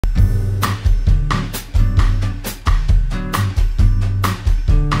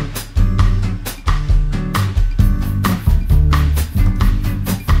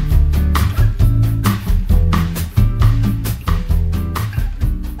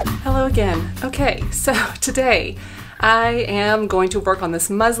Hello again. Okay, so today I am going to work on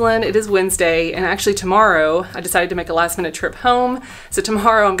this muslin. It is Wednesday, and actually tomorrow I decided to make a last minute trip home. So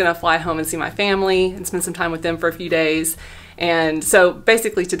tomorrow I'm gonna fly home and see my family and spend some time with them for a few days. And so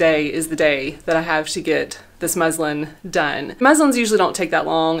basically today is the day that I have to get this muslin done. Muslins usually don't take that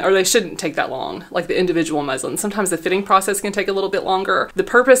long, or they shouldn't take that long, like the individual muslin. Sometimes the fitting process can take a little bit longer. The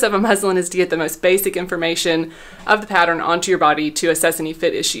purpose of a muslin is to get the most basic information of the pattern onto your body to assess any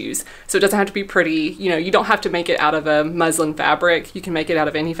fit issues. So it doesn't have to be pretty. You know, you don't have to make it out of a muslin fabric. You can make it out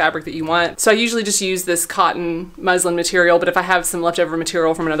of any fabric that you want. So I usually just use this cotton muslin material, but if I have some leftover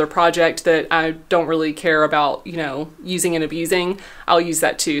material from another project that I don't really care about, you know, using and abusing, I'll use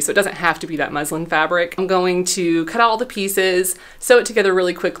that too. So it doesn't have to be that muslin fabric. I'm going to cut out all the pieces, sew it together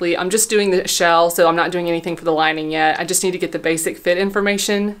really quickly. I'm just doing the shell, so I'm not doing anything for the lining yet. I just need to get the basic fit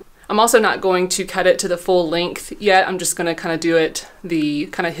information. I'm also not going to cut it to the full length yet. I'm just gonna kind of do it the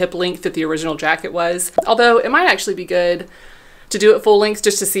kind of hip length that the original jacket was. Although it might actually be good to do it full length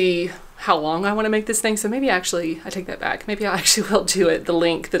just to see how long I want to make this thing. So maybe actually, I take that back. Maybe I actually will do it the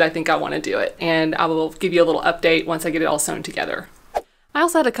length that I think I want to do it. And I will give you a little update once I get it all sewn together. I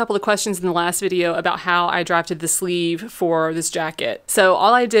also had a couple of questions in the last video about how I drafted the sleeve for this jacket. So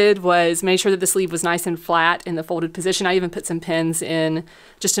all I did was make sure that the sleeve was nice and flat in the folded position. I even put some pins in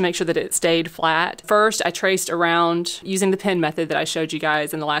just to make sure that it stayed flat. First, I traced around using the pin method that I showed you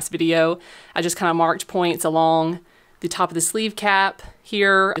guys in the last video. I just kind of marked points along the top of the sleeve cap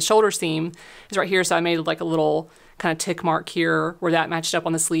here. The shoulder seam is right here, so I made like a little kind of tick mark here where that matched up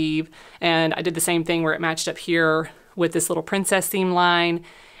on the sleeve. And I did the same thing where it matched up here with this little princess seam line.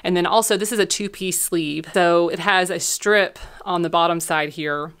 And then also this is a two-piece sleeve. So it has a strip on the bottom side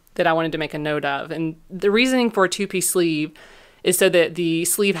here that I wanted to make a note of. And the reasoning for a two-piece sleeve is so that the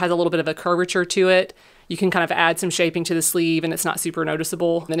sleeve has a little bit of a curvature to it. You can kind of add some shaping to the sleeve and it's not super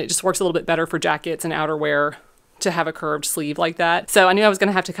noticeable. And it just works a little bit better for jackets and outerwear to have a curved sleeve like that. So I knew I was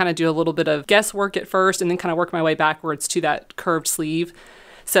gonna have to kind of do a little bit of guesswork at first and then kind of work my way backwards to that curved sleeve.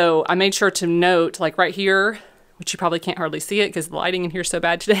 So I made sure to note, like right here, which you probably can't hardly see it because the lighting in here is so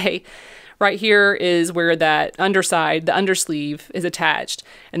bad today. Right here is where that underside, the undersleeve, is attached.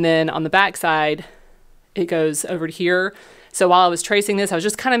 And then on the back side, it goes over to here. So while I was tracing this, I was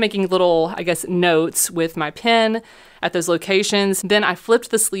just kind of making little, I guess, notes with my pen at those locations. Then I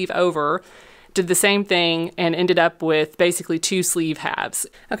flipped the sleeve over, did the same thing, and ended up with basically two sleeve halves.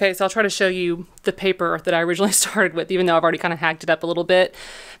 Okay, so I'll try to show you the paper that I originally started with, even though I've already kind of hacked it up a little bit.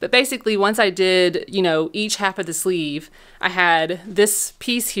 But basically, once I did, you know, each half of the sleeve, I had this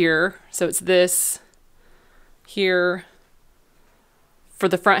piece here, so it's this here for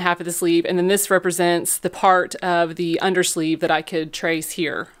the front half of the sleeve, and then this represents the part of the undersleeve that I could trace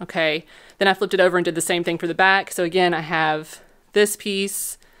here, okay? Then I flipped it over and did the same thing for the back. So again, I have this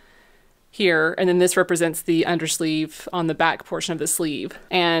piece here, and then this represents the undersleeve on the back portion of the sleeve.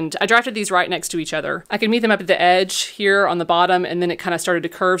 And I drafted these right next to each other. I could meet them up at the edge here on the bottom, and then it kind of started to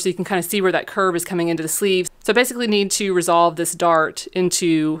curve, so you can kind of see where that curve is coming into the sleeve. So I basically need to resolve this dart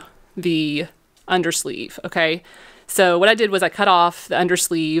into the undersleeve, okay? So what I did was I cut off the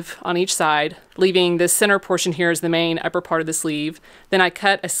undersleeve on each side, leaving this center portion here as the main upper part of the sleeve. Then I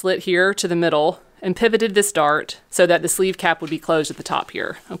cut a slit here to the middle and pivoted this dart so that the sleeve cap would be closed at the top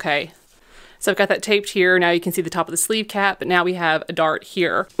here, okay? So I've got that taped here. Now you can see the top of the sleeve cap, but now we have a dart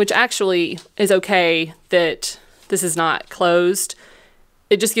here, which actually is okay that this is not closed.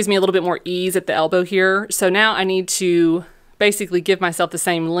 It just gives me a little bit more ease at the elbow here. So now I need to basically give myself the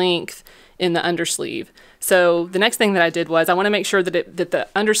same length in the undersleeve. So the next thing that I did was I want to make sure that the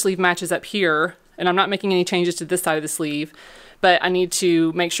undersleeve matches up here, and I'm not making any changes to this side of the sleeve, but I need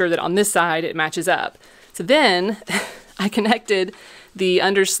to make sure that on this side it matches up. So then I connected the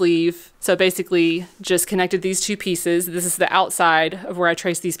undersleeve, so basically just connected these two pieces. This is the outside of where I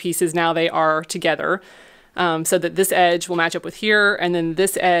traced these pieces. Now they are together, so that this edge will match up with here, and then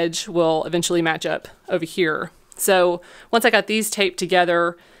this edge will eventually match up over here. So once I got these taped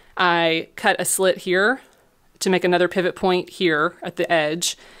together, I cut a slit here to make another pivot point here at the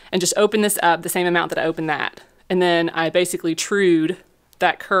edge, and just open this up the same amount that I opened that. And then I basically trued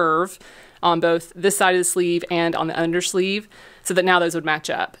that curve on both this side of the sleeve and on the undersleeve, so that now those would match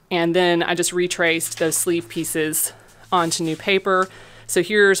up. And then I just retraced those sleeve pieces onto new paper. So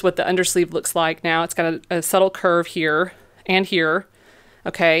here's what the undersleeve looks like now. It's got a subtle curve here and here,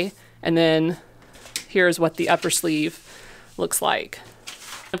 okay? And then here's what the upper sleeve looks like.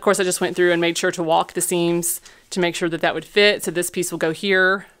 Of course, I just went through and made sure to walk the seams to make sure that that would fit. So this piece will go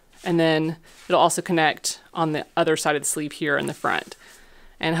here, and then it'll also connect on the other side of the sleeve here in the front.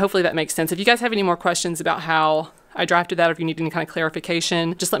 And hopefully that makes sense. If you guys have any more questions about how I drafted that. If you need any kind of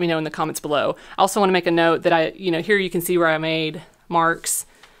clarification, just let me know in the comments below. I also want to make a note that here you can see where I made marks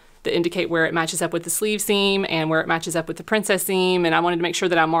that indicate where it matches up with the sleeve seam and where it matches up with the princess seam. And I wanted to make sure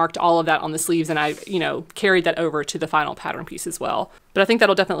that I marked all of that on the sleeves, and I, carried that over to the final pattern piece as well. But I think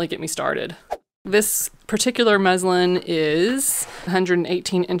that'll definitely get me started. This particular muslin is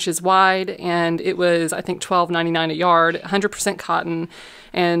 118 inches wide, and it was, I think, $12.99 a yard, 100% cotton.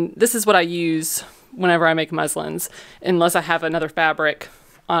 And this is what I use whenever I make muslins, unless I have another fabric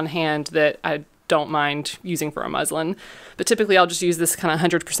on hand that I don't mind using for a muslin. But typically I'll just use this kind of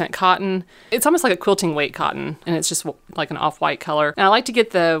 100% cotton. It's almost like a quilting weight cotton, and it's just like an off-white color. And I like to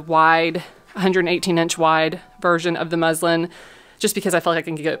get the wide, 118-inch wide version of the muslin, just because I feel like I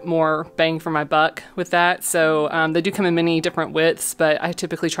can get more bang for my buck with that. So they do come in many different widths, but I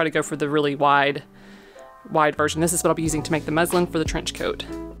typically try to go for the really wide version. This is what I'll be using to make the muslin for the trench coat.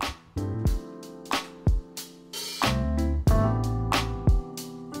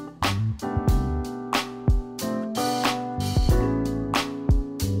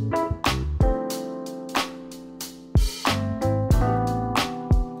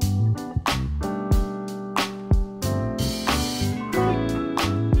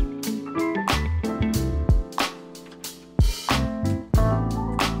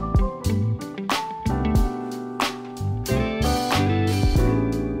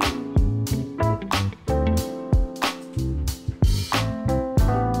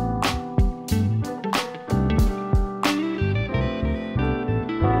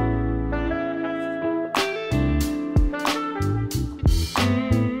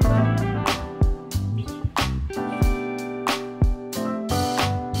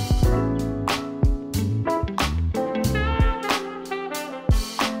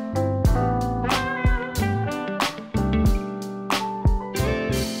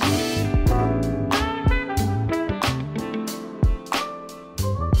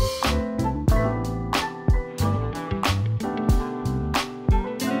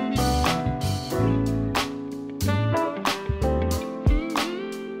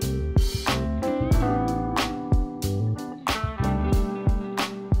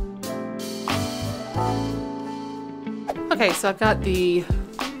 Okay, so I've got the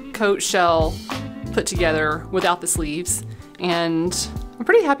coat shell put together without the sleeves, and I'm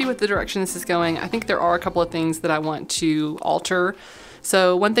pretty happy with the direction this is going. I think there are a couple of things that I want to alter.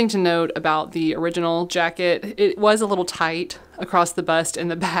 So one thing to note about the original jacket, it was a little tight across the bust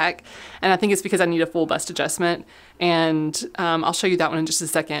and the back, and I think it's because I need a full bust adjustment, and I'll show you that one in just a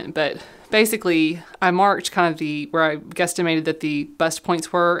second. But basically I marked kind of where I guesstimated that the bust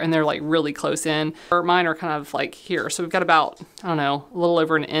points were, and they're like really close in. Mine are kind of like here, so we've got about, I don't know, a little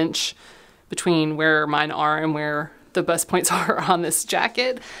over an inch between where mine are and where the bust points are on this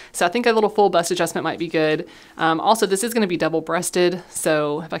jacket. So I think a little full bust adjustment might be good. Also, this is going to be double breasted,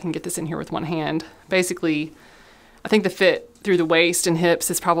 so if I can get this in here with one hand. Basically, I think the fit through the waist and hips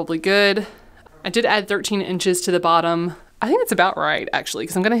is probably good. I did add 13 inches to the bottom. I think that's about right, actually,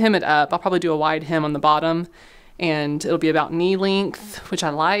 because I'm going to hem it up. I'll probably do a wide hem on the bottom, and it'll be about knee length, which I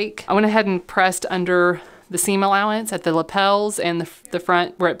like. I went ahead and pressed under the seam allowance at the lapels and the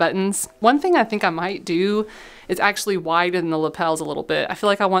front where it buttons. One thing I think I might do is actually widen the lapels a little bit. I feel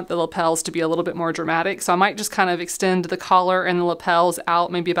like I want the lapels to be a little bit more dramatic, so I might just kind of extend the collar and the lapels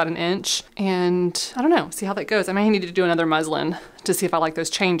out maybe about an inch, and I don't know, see how that goes. I may need to do another muslin to see if I like those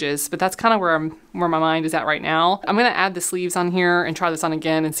changes, but that's kind of where my mind is at right now. I'm gonna add the sleeves on here and try this on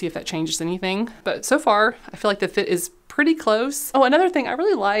again and see if that changes anything. But so far, I feel like the fit is pretty close. Oh, another thing I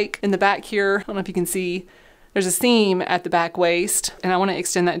really like in the back here, I don't know if you can see, there's a seam at the back waist, and I want to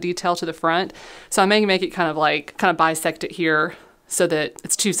extend that detail to the front. So I may make it kind of bisect it here so that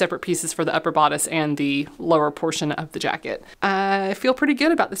it's two separate pieces for the upper bodice and the lower portion of the jacket. I feel pretty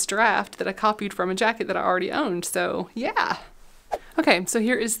good about this draft that I copied from a jacket that I already owned, so yeah. Okay, so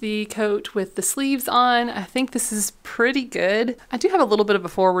here is the coat with the sleeves on. I think this is pretty good. I do have a little bit of a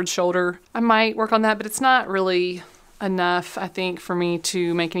forward shoulder. I might work on that, but it's not really enough, I think, for me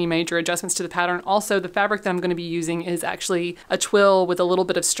to make any major adjustments to the pattern. Also, the fabric that I'm going to be using is actually a twill with a little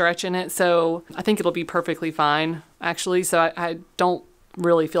bit of stretch in it, so I think it'll be perfectly fine, actually. So I don't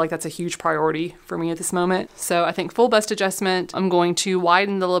really feel like that's a huge priority for me at this moment. So I think full bust adjustment, I'm going to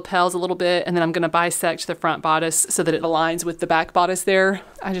widen the lapels a little bit, and then I'm going to bisect the front bodice so that it aligns with the back bodice there.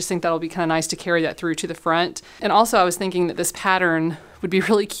 I just think that'll be kind of nice to carry that through to the front. And also I was thinking that this pattern would be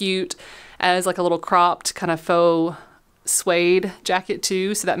really cute as like a little cropped kind of faux suede jacket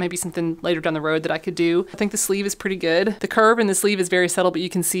too, so that may be something later down the road that I could do. I think the sleeve is pretty good. The curve in the sleeve is very subtle, but you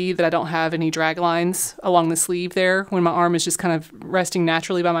can see that I don't have any drag lines along the sleeve there when my arm is just kind of resting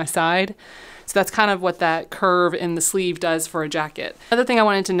naturally by my side. So that's kind of what that curve in the sleeve does for a jacket. Another thing I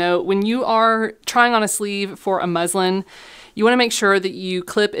wanted to note, when you are trying on a sleeve for a muslin, you want to make sure that you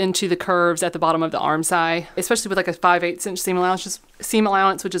clip into the curves at the bottom of the armscye, especially with like a 5/8 inch seam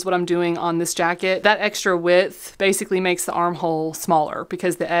allowance, which is what I'm doing on this jacket. That extra width basically makes the armhole smaller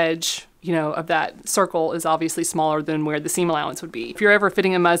because the edge, you know, of that circle is obviously smaller than where the seam allowance would be. If you're ever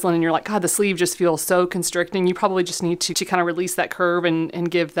fitting a muslin and you're like, God, the sleeve just feels so constricting, you probably just need to kind of release that curve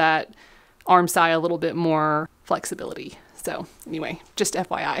and give that armscye a little bit more flexibility. So anyway, just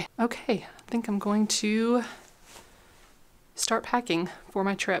FYI. Okay, I think I'm going to start packing for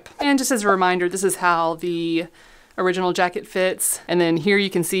my trip. And just as a reminder, this is how the original jacket fits. And then here you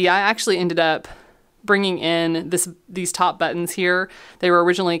can see I actually ended up bringing in these top buttons here. They were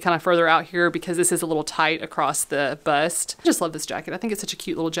originally kind of further out here because this is a little tight across the bust. I just love this jacket. I think it's such a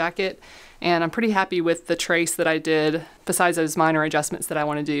cute little jacket, and I'm pretty happy with the trace that I did, besides those minor adjustments that I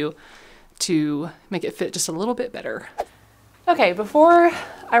want to do to make it fit just a little bit better. Okay, before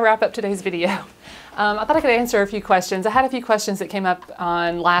I wrap up today's video, I thought I could answer a few questions. I had a few questions that came up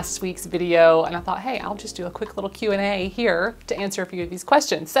on last week's video, and I thought, hey, I'll just do a quick little Q&A here to answer a few of these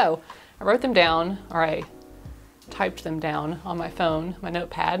questions. So I wrote them down, or I typed them down on my phone, my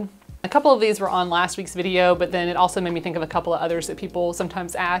notepad. A couple of these were on last week's video, but then it also made me think of a couple of others that people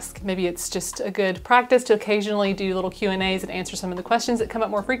sometimes ask. Maybe it's just a good practice to occasionally do little Q&As and answer some of the questions that come up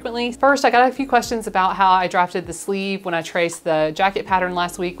more frequently. First, I got a few questions about how I drafted the sleeve when I traced the jacket pattern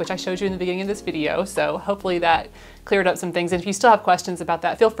last week, which I showed you in the beginning of this video. So hopefully that cleared up some things. And if you still have questions about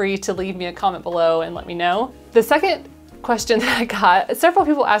that, feel free to leave me a comment below and let me know. The second question that I got, several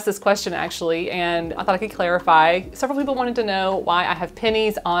people asked this question actually, and I thought I could clarify. Several people wanted to know why I have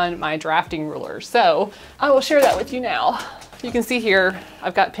pennies on my drafting ruler. So I will share that with you now. You can see here,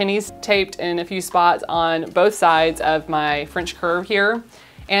 I've got pennies taped in a few spots on both sides of my French curve here.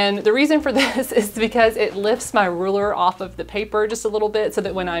 And the reason for this is because it lifts my ruler off of the paper just a little bit so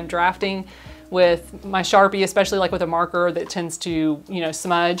that when I'm drafting with my Sharpie, especially like with a marker that tends to, you know,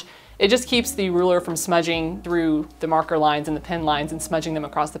 smudge, it just keeps the ruler from smudging through the marker lines and the pen lines and smudging them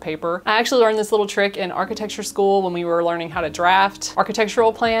across the paper. I actually learned this little trick in architecture school when we were learning how to draft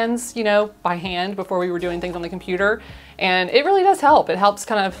architectural plans, you know, by hand before we were doing things on the computer. And it really does help. It helps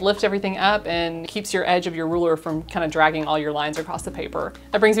kind of lift everything up and keeps your edge of your ruler from kind of dragging all your lines across the paper.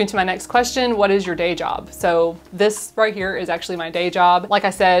 That brings me to my next question. What is your day job? So this right here is actually my day job. Like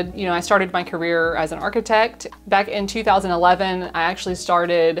I said, you know, I started my career as an architect. Back in 2011, I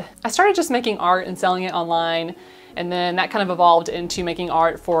started just making art and selling it online. And then that kind of evolved into making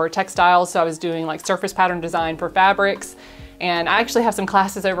art for textiles. So I was doing like surface pattern design for fabrics. And I actually have some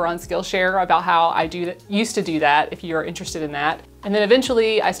classes over on Skillshare about how I used to do that, if you're interested in that. And then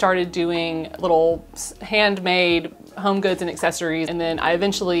eventually I started doing little handmade home goods and accessories. And then I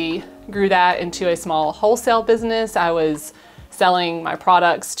eventually grew that into a small wholesale business. I was selling my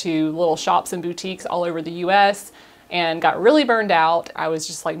products to little shops and boutiques all over the US and got really burned out. I was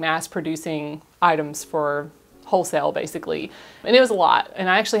just like mass producing items for wholesale basically. And it was a lot. And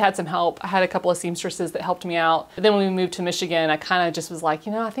I actually had some help. I had a couple of seamstresses that helped me out. But then when we moved to Michigan, I kind of just was like,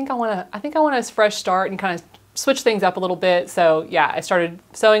 you know, I think I want a fresh start and kind of switch things up a little bit. So yeah, I started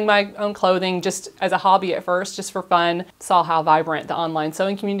sewing my own clothing just as a hobby at first, just for fun. Saw how vibrant the online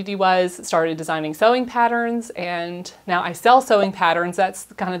sewing community was, started designing sewing patterns, and now I sell sewing patterns. That's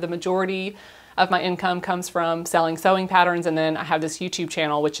kind of the majority of my income comes from selling sewing patterns. And then I have this YouTube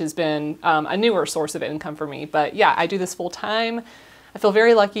channel, which has been a newer source of income for me. But yeah, I do this full time. I feel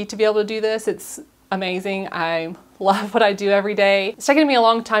very lucky to be able to do this. It's amazing. I love what I do every day. It's taken me a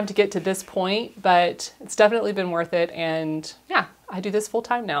long time to get to this point, but it's definitely been worth it. And yeah, I do this full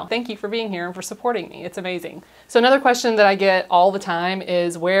time now. Thank you for being here and for supporting me. It's amazing. So another question that I get all the time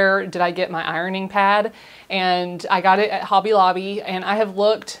is, where did I get my ironing pad? And I got it at Hobby Lobby, and I have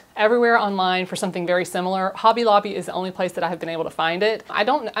looked everywhere online for something very similar. Hobby Lobby is the only place that I have been able to find it.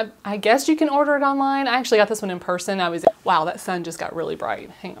 I guess you can order it online. I actually got this one in person. Wow, that sun just got really bright.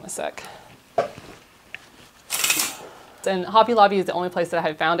 Hang on a sec. And Hobby Lobby is the only place that I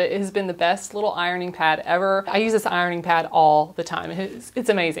have found it. It has been the best little ironing pad ever. I use this ironing pad all the time. It's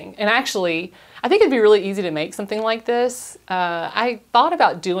amazing. And actually, I think it'd be really easy to make something like this. I thought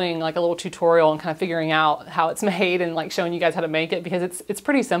about doing like a little tutorial and kind of figuring out how it's made and like showing you guys how to make it, because it's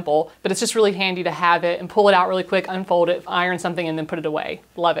pretty simple, but it's just really handy to have it and pull it out really quick, unfold it, iron something, and then put it away.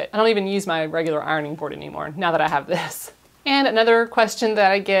 Love it. I don't even use my regular ironing board anymore now that I have this. And another question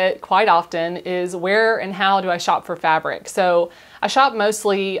that I get quite often is where and how do I shop for fabric? So I shop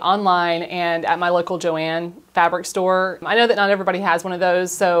mostly online and at my local Joann fabric store. I know that not everybody has one of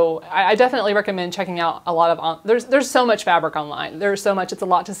those, so I definitely recommend checking out a lot of, there's so much fabric online. There's so much, it's a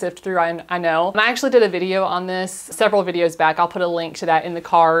lot to sift through, I know. And I actually did a video on this several videos back. I'll put a link to that in the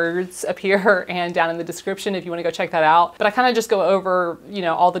cards up here and down in the description if you want to go check that out. But I kind of just go over, you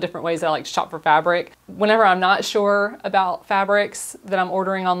know, all the different ways that I like to shop for fabric. Whenever I'm not sure about fabrics that I'm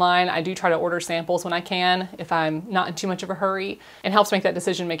ordering online, I do try to order samples when I can, if I'm not in too much of a hurry, and helps make that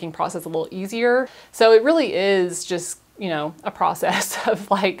decision-making process a little easier. So it really is just, you know, a process of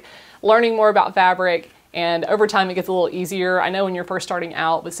like learning more about fabric, and over time it gets a little easier. I know when you're first starting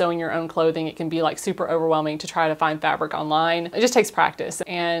out with sewing your own clothing, it can be like super overwhelming to try to find fabric online. It just takes practice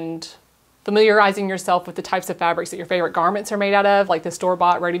and familiarizing yourself with the types of fabrics that your favorite garments are made out of, like the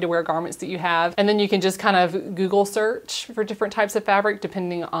store-bought ready-to-wear garments that you have. And then you can just kind of Google search for different types of fabric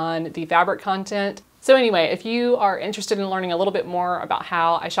depending on the fabric content. So anyway, if you are interested in learning a little bit more about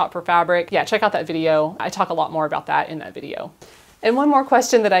how I shop for fabric, yeah, check out that video. I talk a lot more about that in that video. And one more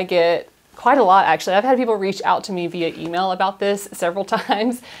question that I get quite a lot, actually, I've had people reach out to me via email about this several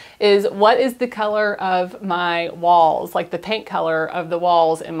times, is what is the color of my walls, like the paint color of the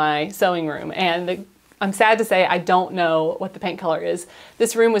walls in my sewing room? And I'm sad to say I don't know what the paint color is.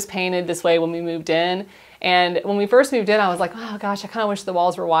 This room was painted this way when we moved in. And when we first moved in, I was like, oh gosh, I kind of wish the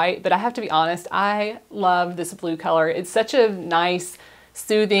walls were white. But I have to be honest, I love this blue color. It's such a nice,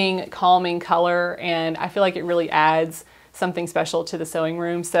 soothing, calming color. And I feel like it really adds something special to the sewing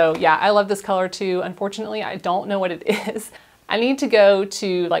room. So yeah, I love this color too. Unfortunately, I don't know what it is. I need to go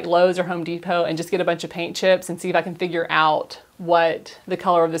to like Lowe's or Home Depot and just get a bunch of paint chips and see if I can figure out what the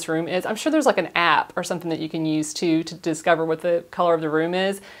color of this room is. I'm sure there's like an app or something that you can use to discover what the color of the room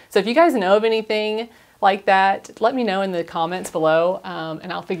is. So if you guys know of anything like that, let me know in the comments below,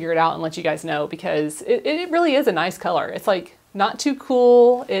 and I'll figure it out and let you guys know, because it really is a nice color. It's like not too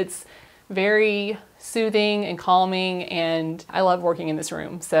cool. It's very soothing and calming, and I love working in this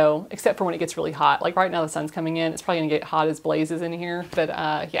room. So except for when it gets really hot, like right now the sun's coming in, it's probably gonna get hot as blazes in here. But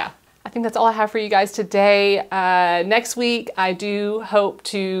yeah, I think that's all I have for you guys today. Next week, I do hope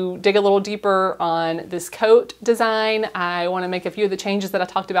to dig a little deeper on this coat design. I want to make a few of the changes that I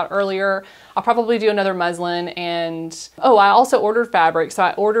talked about earlier. I'll probably do another muslin, and oh, I also ordered fabric. So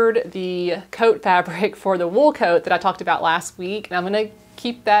I ordered the coat fabric for the wool coat that I talked about last week, and I'm gonna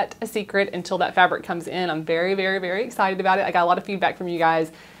keep that a secret until that fabric comes in. I'm very, very, very excited about it. I got a lot of feedback from you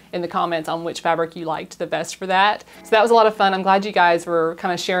guys in the comments on which fabric you liked the best for that. So that was a lot of fun. I'm glad you guys were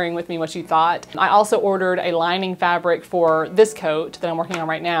kind of sharing with me what you thought. I also ordered a lining fabric for this coat that I'm working on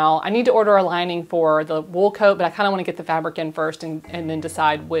right now. I need to order a lining for the wool coat, but I kind of want to get the fabric in first and then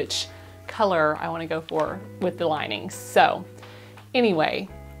decide which color I want to go for with the linings. So anyway,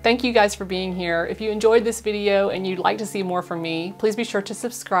 thank you guys for being here. If you enjoyed this video and you'd like to see more from me, please be sure to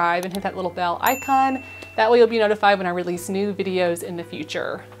subscribe and hit that little bell icon. That way you'll be notified when I release new videos in the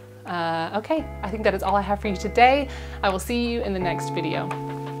future. Okay, I think that is all I have for you today. I will see you in the next video.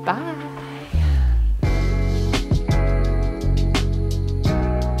 Bye.